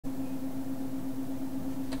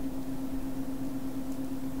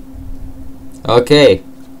Okay.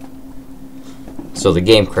 So the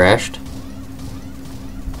game crashed.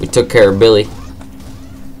 We took care of Billy.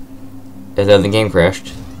 And then the game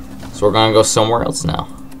crashed. So we're gonna go somewhere else now.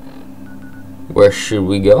 Where should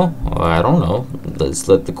we go? Well, I don't know. Let's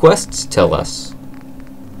let the quests tell us.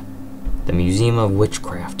 The Museum of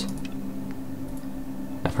Witchcraft.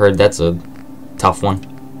 I've heard that's a tough one.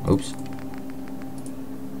 Oops.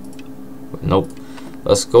 Nope.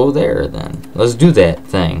 Let's go there then. Let's do that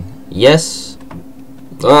thing. Yes.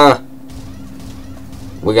 Ah.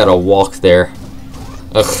 We gotta walk there.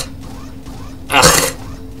 Ugh. Ugh.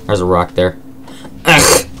 There's a rock there.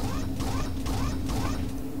 Ugh.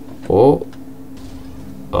 Oh.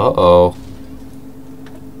 Uh-oh.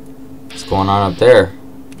 What's going on up there?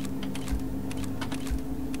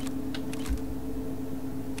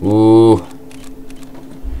 Ooh.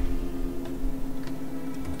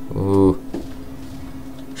 Ooh.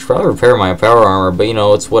 Should probably repair my power armor, but you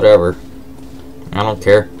know, it's whatever. I don't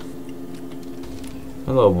care.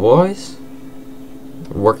 Hello, boys.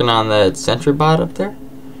 Working on that sentry bot up there?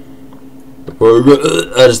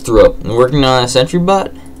 I just threw up. Working on a sentry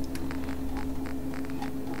bot?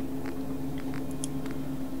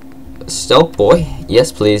 Stealth boy?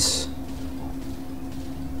 Yes, please.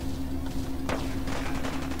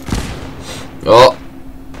 Oh.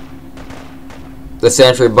 The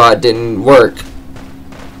sentry bot didn't work.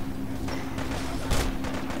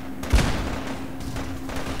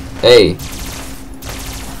 Hey.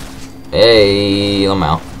 Hey, I'm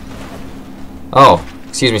out. Oh,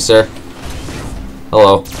 excuse me, sir.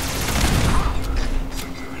 Hello.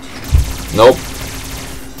 Nope.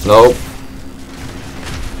 Nope.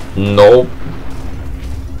 Nope.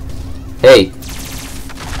 Hey.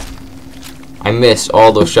 I missed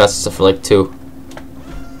all those shots except for like 2.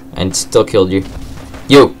 And still killed you.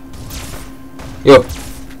 You! You!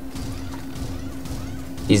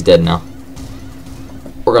 He's dead now.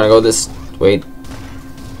 We're gonna go this... Wait.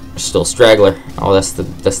 There's still a straggler. Oh, that's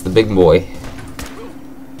the big boy.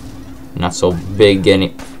 Not so big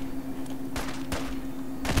any...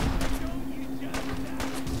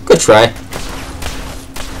 Good try.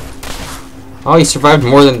 Oh, you survived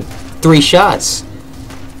more than 3 shots.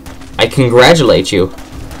 I congratulate you.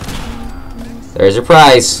 There's your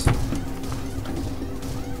prize.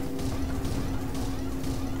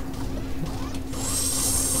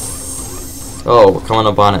 Oh, we're coming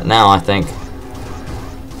up on it now, I think.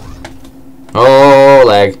 Oh,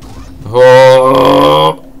 lag.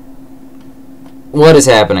 Oh. What is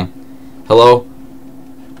happening? Hello?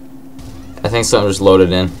 I think something just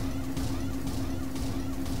loaded in.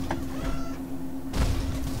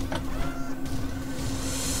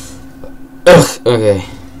 Ugh, okay.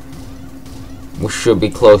 We should be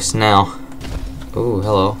close now. Ooh,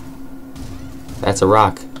 hello. That's a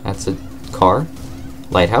rock. That's a car.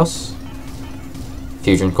 Lighthouse.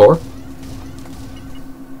 Fusion core.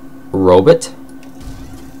 Robot.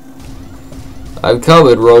 I've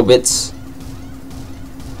covered robots.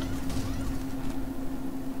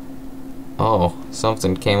 Oh,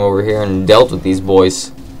 something came over here and dealt with these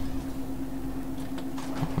boys.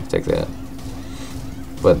 I'll take that.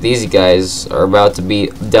 But these guys are about to be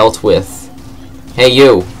dealt with. Hey,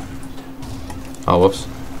 you! Oh, whoops.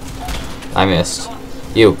 I missed.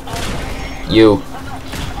 You. You.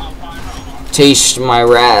 Taste my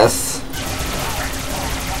wrath.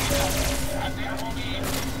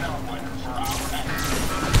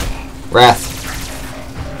 Wrath.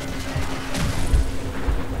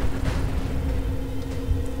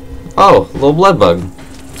 Oh, little blood bug.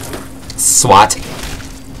 SWAT.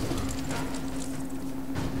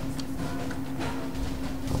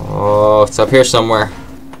 Oh, it's up here somewhere.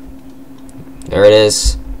 There it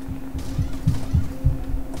is.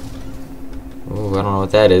 Ooh, I don't know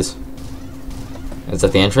what that is. Is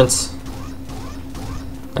that the entrance?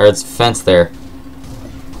 There's a fence there.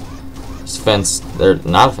 There's a fence. There's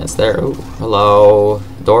not a fence there. Ooh, hello.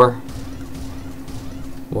 Door.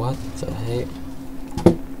 What the heck?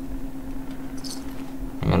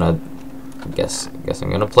 I guess I'm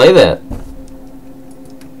gonna play that.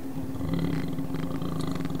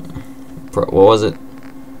 What was it?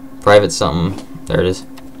 Private something. There it is.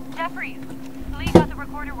 Jeffries, Lee got the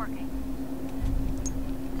recorder working.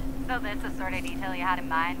 So that's the sort of detail you had in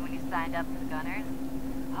mind when you signed up for the Gunners?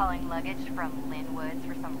 Hauling luggage from Linwoods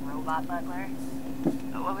for some robot butler?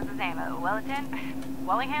 What was his name? Wellington?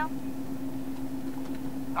 Wallingham?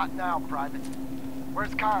 Not now, Private.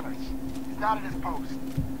 Where's Connors? He's not at his post.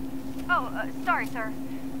 Oh, sorry, sir.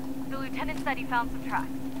 The lieutenant said he found some tracks.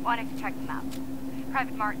 Wanted to check them out.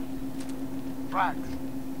 Private Martin. Tracks?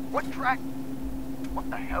 What track? What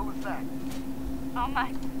the hell is that? Oh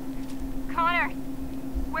my... Connor!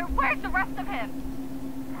 Where's the rest of him?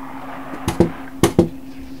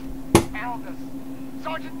 Aldous.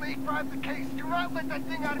 Sergeant Lee, grab the case. Do not let that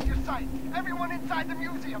thing out of your sight. Everyone inside the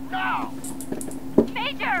museum, now!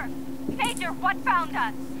 Major! Major, what found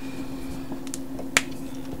us?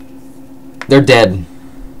 They're dead.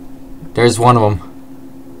 There's one of them.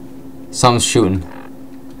 Something's shooting.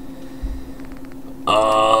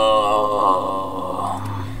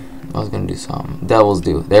 I was gonna do something. Devils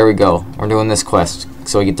do. There we go. We're doing this quest.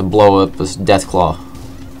 So we get to blow up this Deathclaw.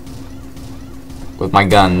 With my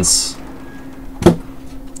guns.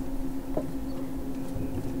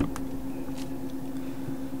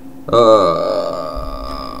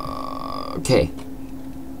 Okay.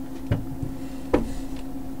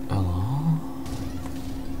 Hello?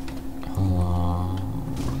 Hello?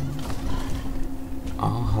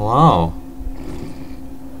 Oh, hello.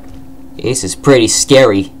 This is pretty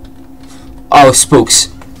scary. Oh, spooks.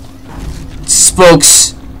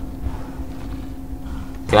 Spooks!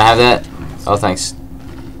 Can I have that? Oh, thanks.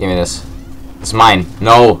 Give me this. It's mine.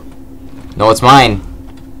 No. No, it's mine.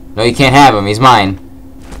 No, you can't have him. He's mine.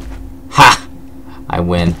 Ha! I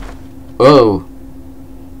win. Oh.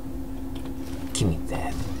 Give me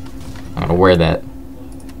that. I'm gonna wear that.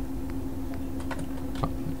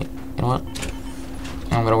 You know what?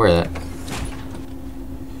 I'm gonna wear that.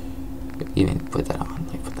 Even put that on.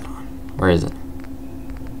 Let me put that on. Where is it?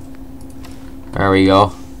 There we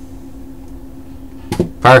go.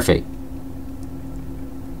 Perfect.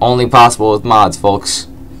 Only possible with mods, folks.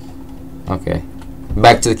 Okay.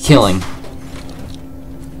 Back to the killing.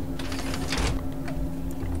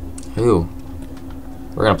 Ooh.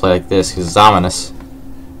 We're gonna play like this because it's ominous.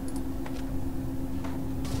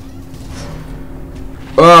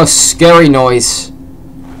 Oh, scary noise.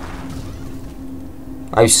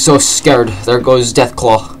 I'm so scared. There goes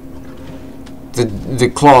Deathclaw. The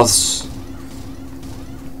claws.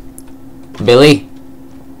 Billy?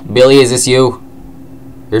 Billy, is this you?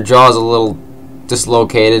 Your jaw's a little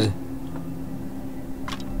dislocated.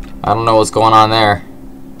 I don't know what's going on there.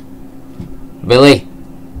 Billy?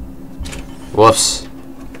 Whoops.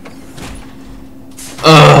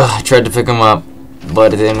 Ugh, I tried to pick him up,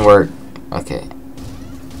 but it didn't work. Okay.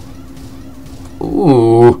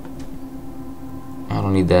 Ooh. I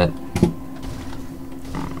don't need that.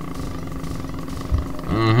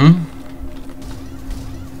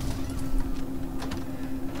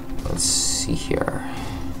 Let's see here.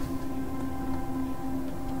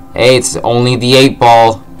 Hey, it's only the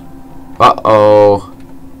 8-ball. Uh-oh.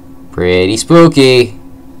 Pretty spooky.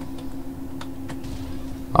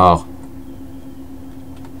 Oh.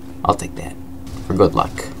 I'll take that. For good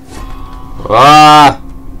luck. Ah!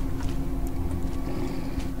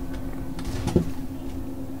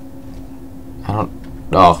 I don't...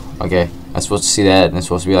 Oh, okay. I'm supposed to see that, and it's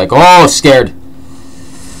supposed to be like, oh, scared!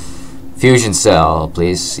 Fusion cell,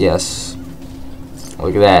 please. Yes.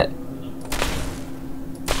 Look at that.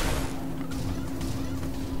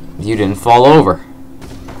 You didn't fall over.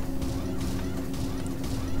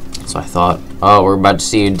 So I thought, oh, we're about to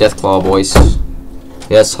see Deathclaw, boys.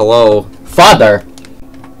 Yes, hello. Father!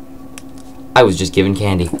 I was just given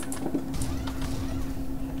candy.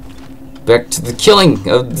 Back to the killing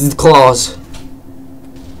of the claws.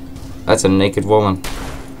 That's a naked woman.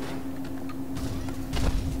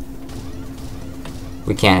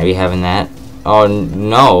 We can't be having that. Oh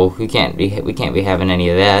no, we can't be having any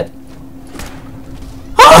of that.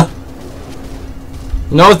 Ah!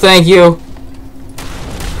 No, thank you.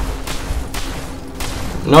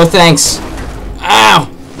 No thanks. Ow!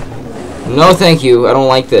 No, thank you. I don't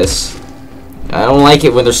like this. I don't like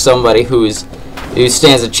it when there's somebody who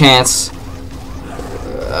stands a chance.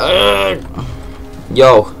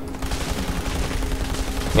 Yo.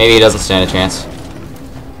 Maybe he doesn't stand a chance.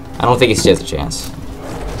 I don't think he stands a chance.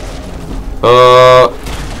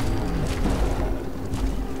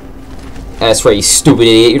 That's right, you stupid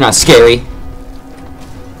idiot. You're not scary.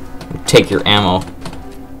 Take your ammo.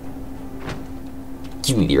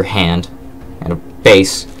 Give me your hand. And a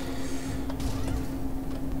base.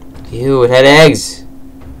 Ew, it had eggs.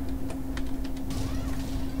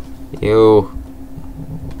 Ew.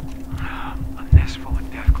 A nest full of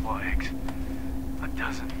Deathclaw eggs. A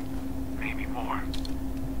dozen, maybe more.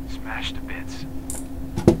 Smashed to bits.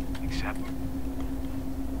 Except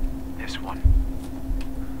this one.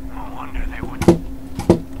 No wonder they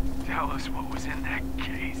wouldn't tell us what was in that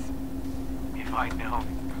case. If I'd known,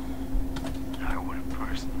 I would have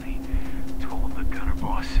personally told the gunner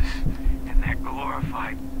bosses in that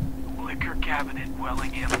glorified liquor cabinet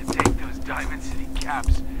Wellingham to take those Diamond City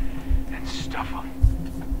caps and stuff them.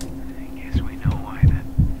 I guess we know why that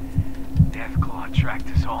Deathclaw tracked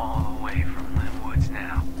us all the way from Linwood. Linwoods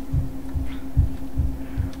now.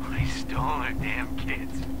 I stole her damn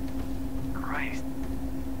kids. Christ.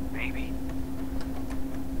 Maybe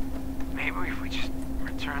if we just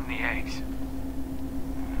return the eggs.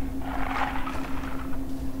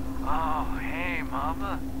 Oh, hey,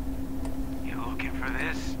 Mama. You looking for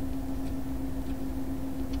this?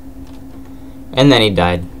 And then he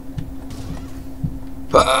died.